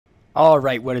All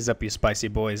right, what is up, you spicy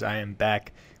boys? I am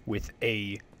back with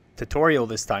a tutorial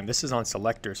this time. This is on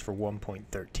selectors for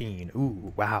 1.13.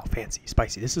 Ooh, wow, fancy,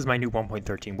 spicy. This is my new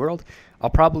 1.13 world. I'll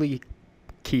probably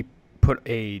put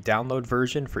a download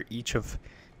version for each of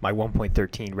my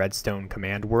 1.13 redstone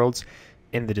command worlds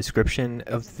in the description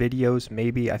of videos.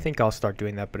 Maybe I think I'll start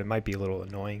doing that, but it might be a little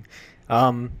annoying.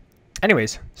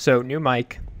 Anyways, so new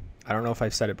mic. I don't know if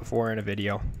I've said it before in a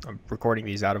video. I'm recording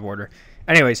these out of order.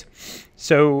 Anyways,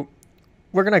 so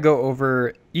we're going to go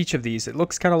over each of these. It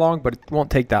looks kind of long, but it won't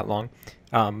take that long.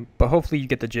 But hopefully you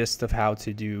get the gist of how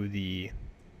to do the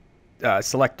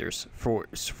selectors.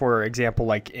 For example,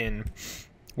 like in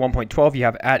 1.12, you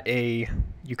have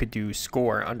you could do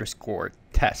score underscore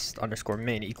test underscore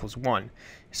min equals 1.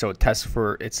 So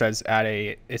it says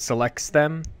it selects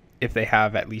them if they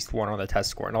have at least 1 on the test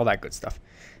score and all that good stuff.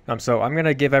 So I'm going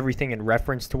to give everything in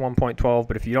reference to 1.12,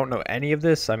 but if you don't know any of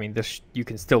this, I mean, you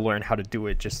can still learn how to do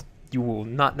it. Just you will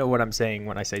not know what I'm saying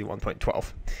when I say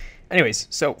 1.12. Anyways,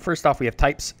 so first off, we have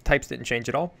types. Types didn't change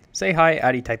at all. Say hi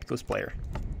at type equals player.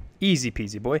 Easy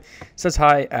peasy, boy. It says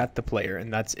hi at the player,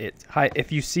 and that's it. Hi. If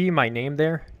you see my name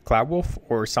there, Cloudwolf,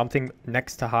 or something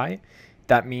next to hi,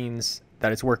 that means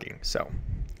that it's working. So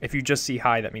if you just see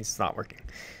hi, that means it's not working.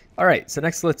 All right, so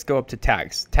next let's go up to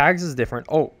tags. Tags is different.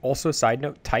 Oh, also side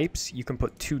note, types, you can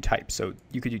put 2 types. So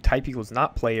you could do type equals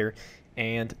not player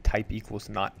and type equals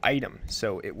not item.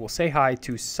 So it will say hi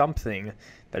to something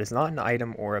that is not an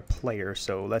item or a player.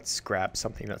 So let's grab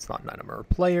something that's not an item or a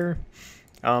player,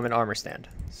 an armor stand.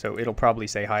 So it'll probably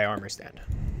say hi armor stand.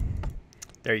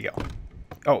 There you go.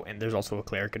 Oh, and there's also a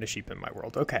cleric and a sheep in my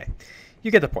world. Okay,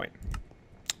 you get the point.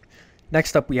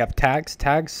 Next up we have tags.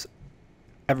 Tags,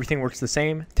 everything works the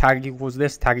same. Tag equals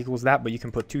this, tag equals that, but you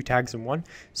can put 2 tags in one.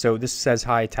 So this says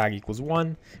hi, tag equals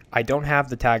 1. I don't have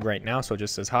the tag right now, so it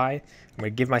just says hi. I'm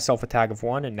going to give myself a tag of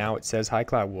 1, and now it says hi,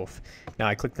 Cloudwolf. Now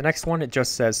I click the next one, it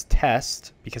just says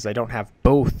test, because I don't have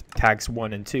both tags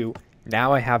 1 and 2.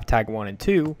 Now I have tag 1 and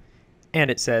 2,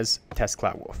 and it says test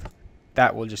Cloudwolf.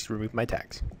 That will just remove my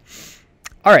tags.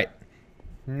 All right,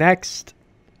 next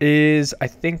is, I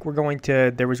think we're going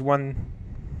to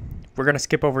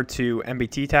skip over to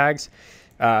MBT tags.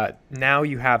 Now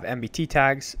you have MBT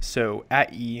tags. So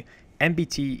at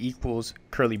MBT equals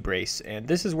curly brace. And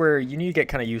this is where you need to get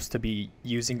kind of used to be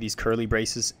using these curly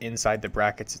braces inside the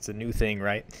brackets. It's a new thing,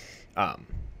 right?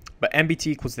 But MBT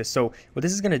equals this. So what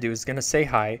this is going to do is going to say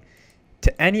hi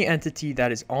to any entity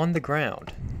that is on the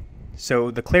ground.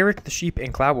 So the cleric, the sheep,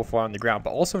 and Cloudwolf are on the ground.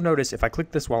 But also notice if I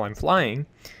click this while I'm flying,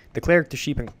 the cleric, the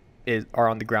sheep, are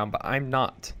on the ground, but I'm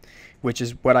not, which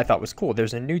is what I thought was cool.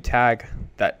 There's a new tag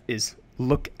that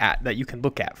you can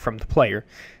look at from the player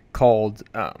called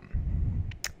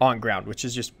on ground, which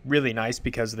is just really nice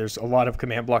because there's a lot of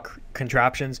command block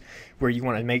contraptions where you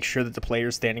want to make sure that the player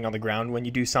is standing on the ground when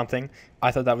you do something.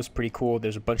 I thought that was pretty cool.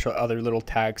 There's a bunch of other little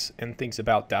tags and things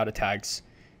about data tags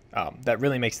that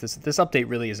really makes this update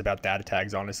really is about data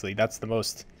tags. Honestly, that's the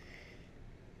most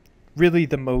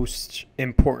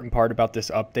important part about this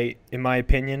update, in my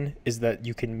opinion, is that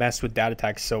you can mess with data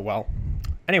tags so well.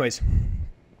 Anyways,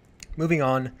 moving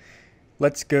on,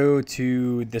 let's go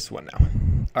to this one now.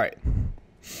 All right,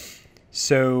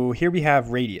 so here we have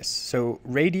radius. So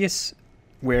radius,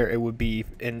 where it would be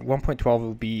in 1.12, it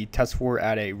would be test for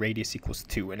at a radius equals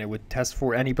 2, and it would test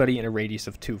for anybody in a radius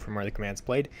of 2 from where the command's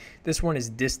played. This one is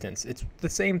distance. It's the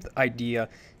same idea,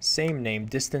 same name.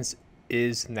 Distance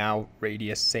is now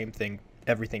radius, same thing,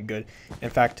 everything good. In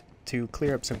fact, to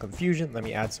clear up some confusion, let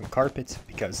me add some carpets,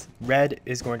 because red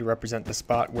is going to represent the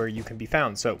spot where you can be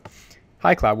found. So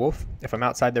hi, Cloudwolf. If I'm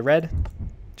outside the red,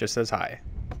 just says hi,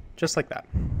 just like that.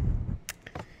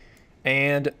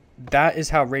 And that is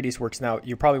how radius works. Now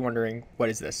you're probably wondering, what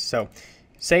is this? So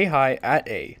say hi at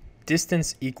a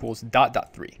distance equals ...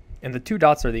 3, and the 2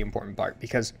 dots are the important part,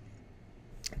 because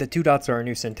the 2 dots are a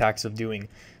new syntax of doing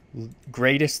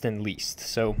greatest and least.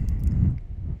 So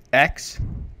x ...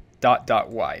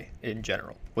 y in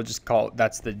general, we'll just call it,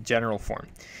 that's the general form.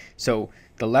 So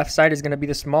the left side is going to be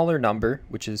the smaller number,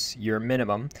 which is your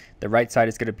minimum. The right side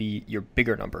is going to be your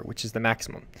bigger number, which is the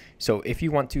maximum. So if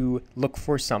you want to look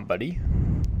for somebody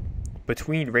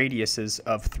between radiuses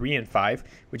of 3 and 5,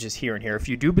 which is here and here, if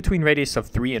you do between radius of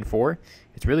 3 and 4,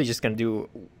 it's really just going to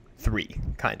do 3,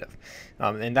 kind of.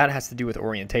 And that has to do with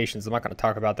orientations. I'm not going to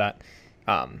talk about that.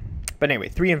 But anyway,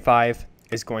 3 and 5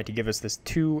 is going to give us this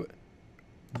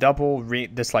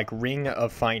this like ring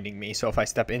of finding me. So if I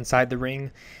step inside the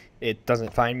ring, it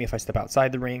doesn't find me. If I step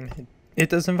outside the ring, it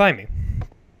doesn't find me.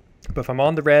 But if I'm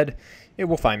on the red, it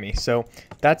will find me. So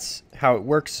that's how it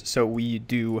works. So we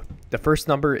do, the first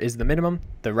number is the minimum,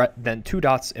 then 2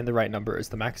 dots, and the right number is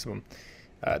the maximum.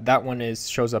 That one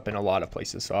shows up in a lot of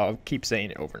places, so I'll keep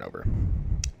saying it over and over.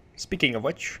 Speaking of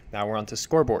which, now we're on to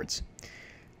scoreboards.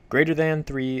 Greater than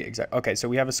 3, exact. Okay, so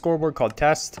we have a scoreboard called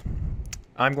test.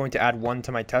 I'm going to add 1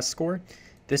 to my test score.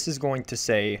 This is going to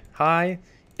say, hi,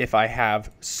 if I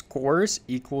have scores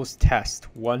equals test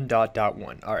 1 dot dot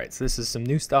 1. All right, so this is some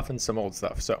new stuff and some old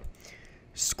stuff. So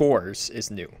scores is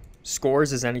new.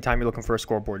 Scores is anytime you're looking for a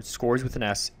scoreboard. Scores with an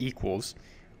S equals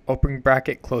open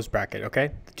bracket, close bracket,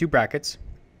 okay? The 2 brackets.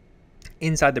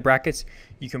 Inside the brackets,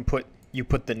 you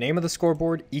put the name of the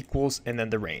scoreboard, equals, and then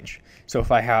the range. So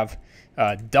if I have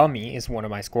dummy is one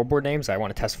of my scoreboard names, I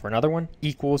want to test for another one,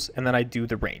 equals, and then I do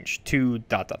the range, 2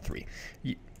 dot dot 3.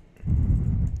 You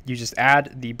just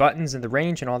add the buttons and the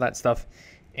range and all that stuff,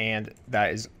 and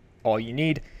that is all you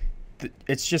need.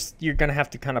 It's just, you're going to have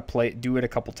to kind of do it a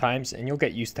couple times, and you'll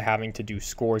get used to having to do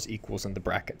scores, equals, and the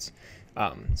brackets.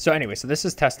 So anyway, so this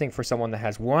is testing for someone that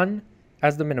has 1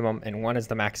 as the minimum and 1 as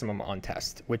the maximum on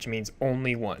test, which means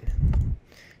only 1.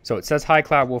 So it says hi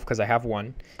Cloud Wolf because I have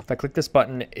 1. If I click this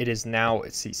button, it is now,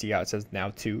 see how it says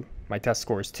now 2. My test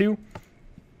score is 2,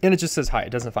 and it just says hi. It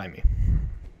doesn't find me.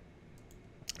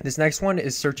 This next one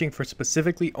is searching for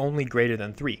specifically only greater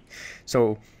than 3.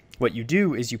 So what you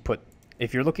do is you put,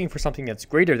 if you're looking for something that's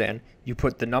greater than, you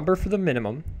put the number for the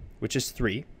minimum, which is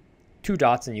 3, 2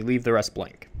 dots, and you leave the rest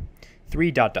blank.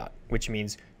 3 dot dot, which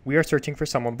means we are searching for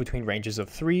someone between ranges of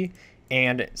 3,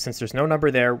 and since there's no number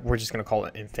there, we're just going to call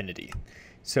it infinity.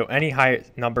 So any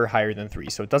number higher than 3.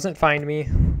 So it doesn't find me.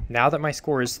 Now that my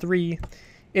score is 3,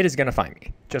 it is going to find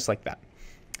me, just like that.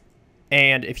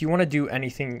 And if you want to do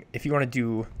anything, if you want to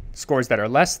do scores that are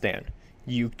less than,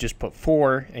 you just put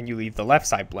 4 and you leave the left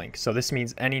side blank. So this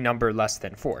means any number less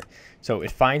than 4. So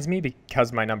it finds me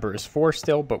because my number is 4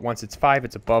 still, but once it's 5,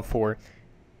 it's above 4.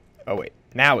 Oh wait,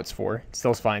 now it's 4. It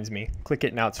still finds me. Click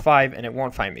it, now it's 5, and it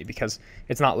won't find me because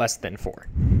it's not less than 4.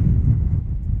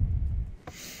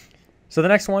 So the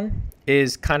next one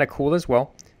is kind of cool as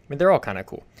well. I mean, they're all kind of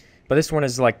cool, but this one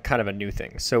is like kind of a new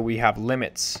thing. So we have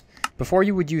limits. Before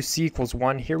you would use C equals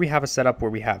 1, here we have a setup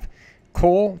where we have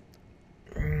coal.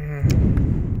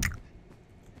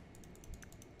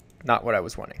 Not what I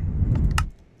was wanting.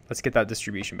 Let's get that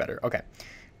distribution better. Okay.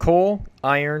 Coal,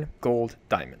 iron, gold,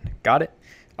 diamond. Got it?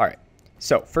 All right.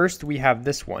 So first we have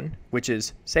this one, which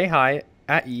is say hi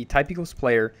at E, type equals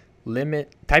player,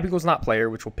 limit, type equals not player,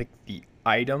 which will pick the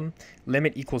item,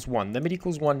 limit equals 1. Limit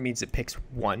equals 1 means it picks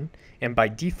 1, and by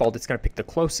default, it's going to pick the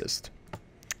closest.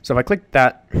 So if I click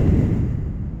that,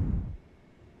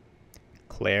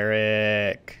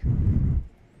 cleric.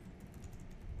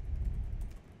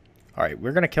 All right,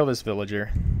 we're going to kill this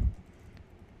villager.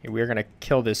 We're going to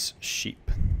kill this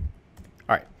sheep.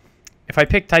 All right, if I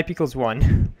pick type equals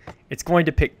 1, it's going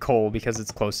to pick coal because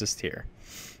it's closest here.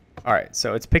 All right,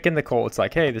 so it's picking the coal. It's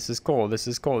like, hey, this is coal, this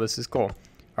is coal, this is coal.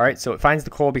 All right, so it finds the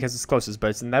coal because it's closest, but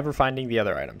it's never finding the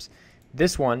other items.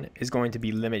 This one is going to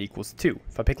be limit equals 2.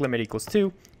 If I pick limit equals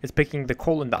 2, it's picking the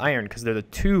coal and the iron because they're the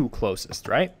 2 closest,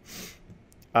 right?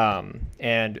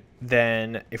 And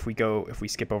then if we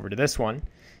skip over to this one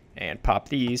and pop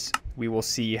these, we will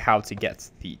see how to get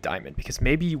the diamond because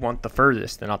maybe you want the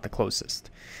furthest and not the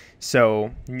closest. So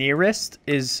nearest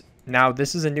is, now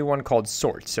this is a new one called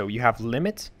sort. So you have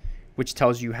limit, which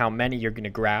tells you how many you're going to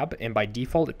grab, and by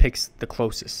default it picks the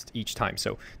closest each time.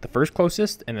 So the first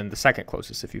closest and then the second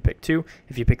closest. If you pick 2,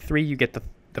 if you pick 3, you get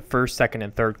the first, second,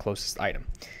 and third closest item.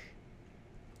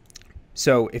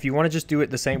 So if you want to just do it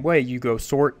the same way, you go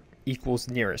sort equals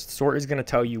nearest. Sort is going to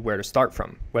tell you where to start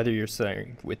from, whether you're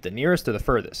starting with the nearest or the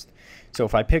furthest. So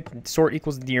if I pick sort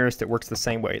equals nearest, it works the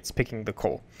same way. It's picking the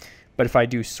coal. But if I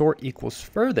do sort equals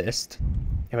furthest,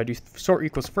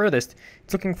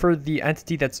 it's looking for the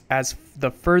entity that's as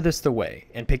the furthest away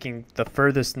and picking the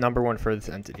furthest number 1 furthest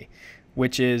entity,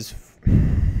 which is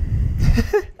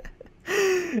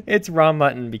it's raw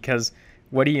mutton because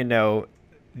what do you know?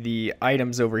 The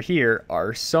items over here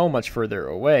are so much further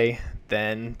away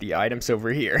than the items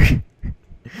over here.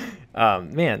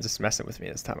 Man, just messing with me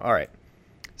this time. All right.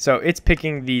 So it's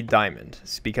picking the diamond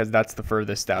because that's the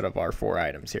furthest out of our 4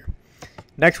 items here.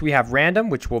 Next, we have random,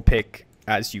 which will pick,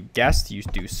 as you guessed, you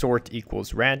do sort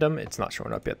equals random. It's not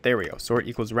showing up yet. There we go. Sort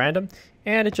equals random.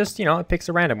 And it just, it picks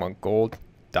a random one. Gold,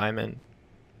 diamond,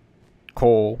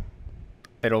 coal.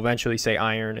 It'll eventually say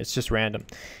iron. It's just random.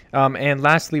 And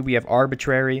lastly, we have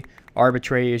arbitrary.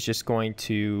 Arbitrary is just going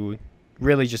to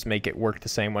really just make it work the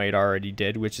same way it already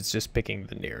did, which is just picking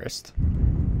the nearest.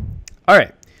 All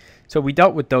right. So we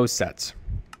dealt with those sets.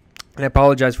 And I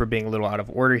apologize for being a little out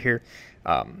of order here.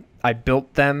 I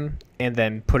built them and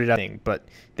then put it up, but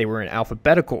they were in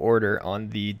alphabetical order on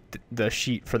the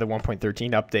sheet for the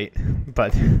 1.13 update.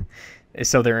 But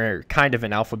So they're kind of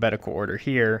in alphabetical order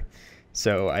here.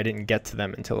 So I didn't get to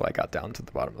them until I got down to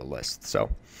the bottom of the list. So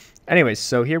anyways,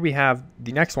 so here we have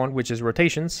the next one, which is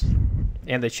rotations.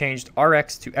 And they changed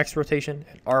RX to X rotation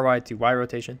and RY to Y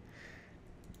rotation.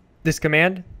 This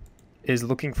command is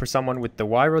looking for someone with the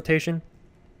Y rotation,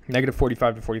 negative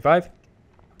 45 to 45.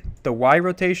 The Y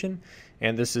rotation,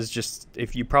 and this is just,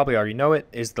 if you probably already know it,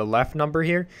 is the left number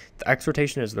here. The X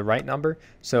rotation is the right number.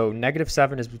 So negative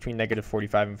 7 is between negative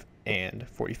 45 and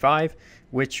 45,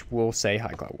 which will say hi,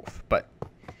 Cloud Wolf. But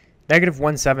negative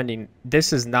 170,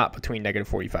 this is not between negative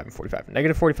 45 and 45.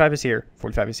 Negative 45 is here,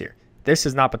 45 is here. This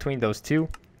is not between those two,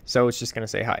 so it's just going to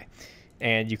say hi.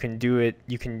 And you can do it,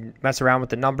 you can mess around with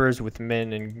the numbers with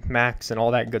min and max and all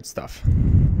that good stuff.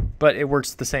 But it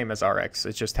works the same as RX.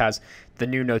 It just has the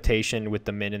new notation with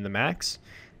the min and the max.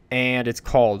 And it's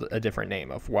called a different name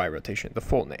of Y rotation, the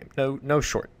full name. No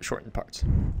shortened parts.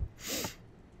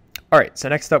 All right, so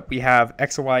next up we have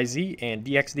XYZ and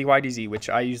DXDYDZ, which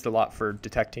I used a lot for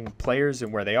detecting players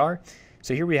and where they are.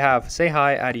 So here we have say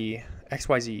hi Addy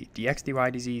XYZ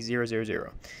DXDYDZ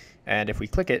 000. And if we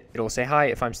click it, it'll say hi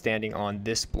if I'm standing on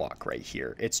this block right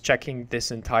here. It's checking this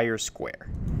entire square.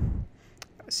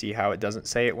 See how it doesn't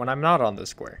say it when I'm not on the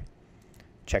square.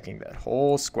 Checking that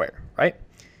whole square, right?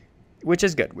 Which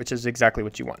is good, which is exactly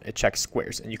what you want. It checks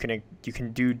squares, and you can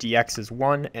do dx as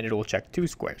 1, and it'll check 2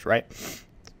 squares, right?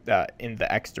 In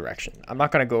the x direction. I'm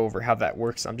not going to go over how that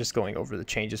works. I'm just going over the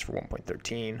changes for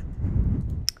 1.13,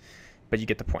 but you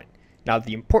get the point. Now,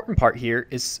 the important part here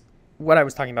is what I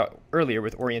was talking about earlier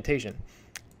with orientation.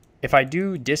 If I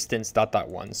do distance ...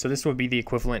 1, so this would be the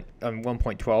equivalent on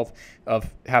 1.12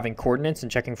 of having coordinates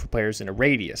and checking for players in a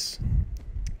radius.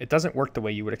 It doesn't work the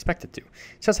way you would expect it to. It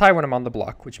says hi when I'm on the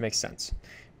block, which makes sense.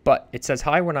 But it says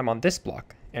hi when I'm on this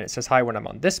block, and it says hi when I'm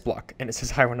on this block, and it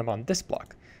says hi when I'm on this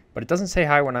block. But it doesn't say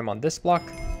hi when I'm on this block,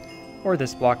 or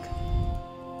this block,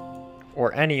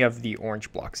 or any of the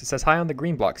orange blocks. It says hi on the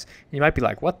green blocks. And you might be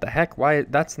like, what the heck? Why?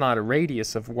 That's not a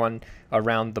radius of 1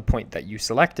 around the point that you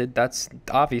selected. That's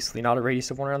obviously not a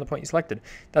radius of 1 around the point you selected.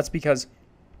 That's because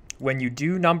when you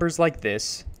do numbers like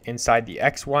this inside the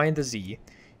X, Y, and the Z,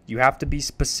 you have to be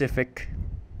specific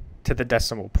to the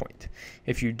decimal point.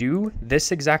 If you do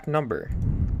this exact number,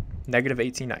 negative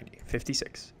 1890,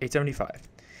 56, 875,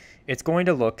 it's going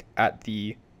to look at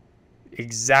the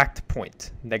exact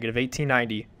point, negative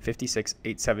 1890, 56,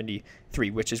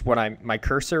 873, which is what my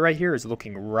cursor right here is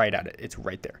looking right at it. It's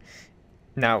right there.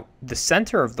 Now, the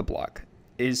center of the block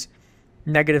is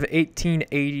negative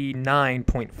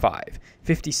 1889.5,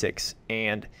 56,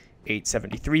 and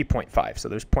 873.5. So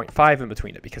there's 0.5 in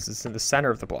between it because it's in the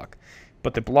center of the block.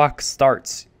 But the block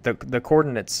starts, the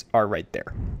coordinates are right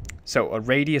there. So a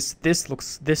radius, this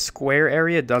square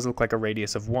area does look like a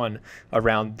radius of 1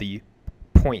 around the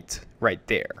point right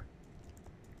there.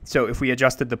 So if we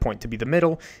adjusted the point to be the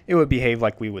middle, it would behave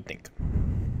like we would think.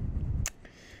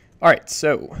 All right,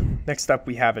 so next up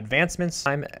we have advancements.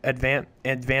 I'm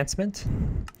advancement,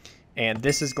 and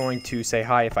this is going to say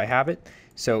hi if I have it.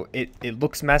 So it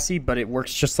looks messy, but it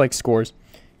works just like scores.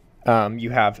 You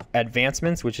have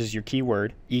advancements, which is your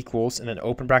keyword, equals, and then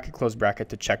open bracket, close bracket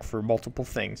to check for multiple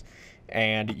things.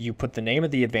 And you put the name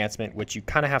of the advancement, which you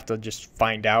kind of have to just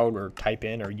find out or type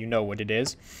in, or you know what it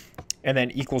is. And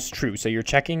then equals true. So you're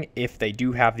checking if they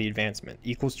do have the advancement.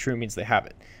 Equals true means they have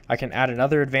it. I can add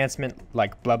another advancement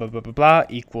like blah, blah, blah, blah, blah,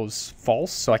 equals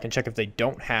false. So I can check if they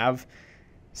don't have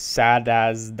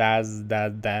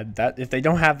that. If they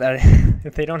don't have that,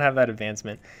 if they don't have that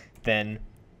advancement, then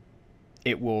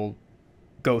it will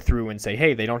go through and say,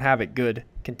 hey, they don't have it, good,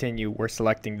 continue, we're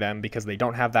selecting them because they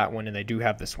don't have that one and they do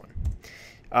have this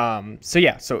one. So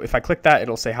yeah, so if I click that,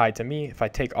 it'll say hi to me. If I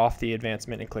take off the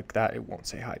advancement and click that, it won't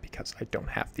say hi because I don't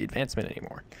have the advancement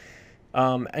anymore.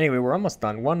 Anyway, we're almost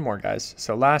done. One more, guys.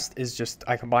 So last is just,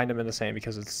 I combined them in the same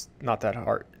because it's not that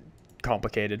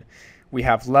complicated. We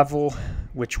have level,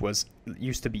 which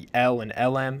used to be L and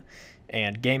LM,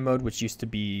 and game mode, which used to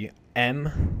be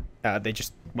M. They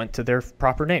just went to their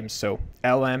proper names. So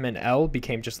LM and L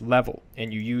became just level,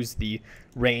 and you use the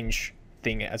range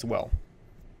thing as well.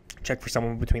 Check for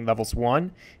someone between levels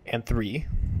 1 and 3,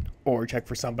 or check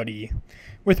for somebody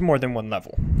with more than 1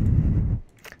 level. I'm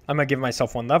going to give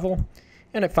myself 1 level,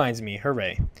 and it finds me.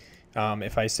 Hooray.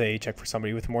 If I say check for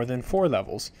somebody with more than 4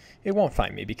 levels, it won't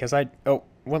find me because oh,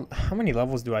 well, how many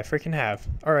levels do I freaking have?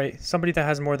 All right, somebody that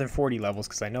has more than 40 levels,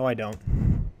 because I know I don't.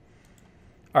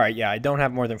 All right, yeah, I don't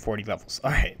have more than 40 levels.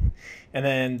 All right. And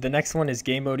then the next one is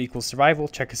game mode equals survival.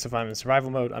 Check if I'm in survival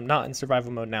mode. I'm not in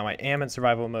survival mode. Now I am in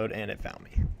survival mode, and it found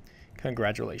me.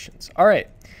 Congratulations. All right.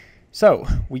 So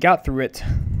we got through it.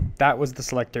 That was the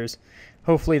selectors.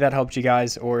 hopefully that helped you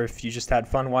guys, or if you just had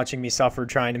fun watching me suffer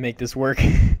trying to make this work,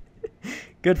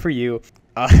 good for you.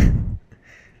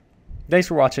 Thanks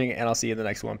for watching, and I'll see you in the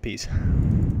next one. Peace.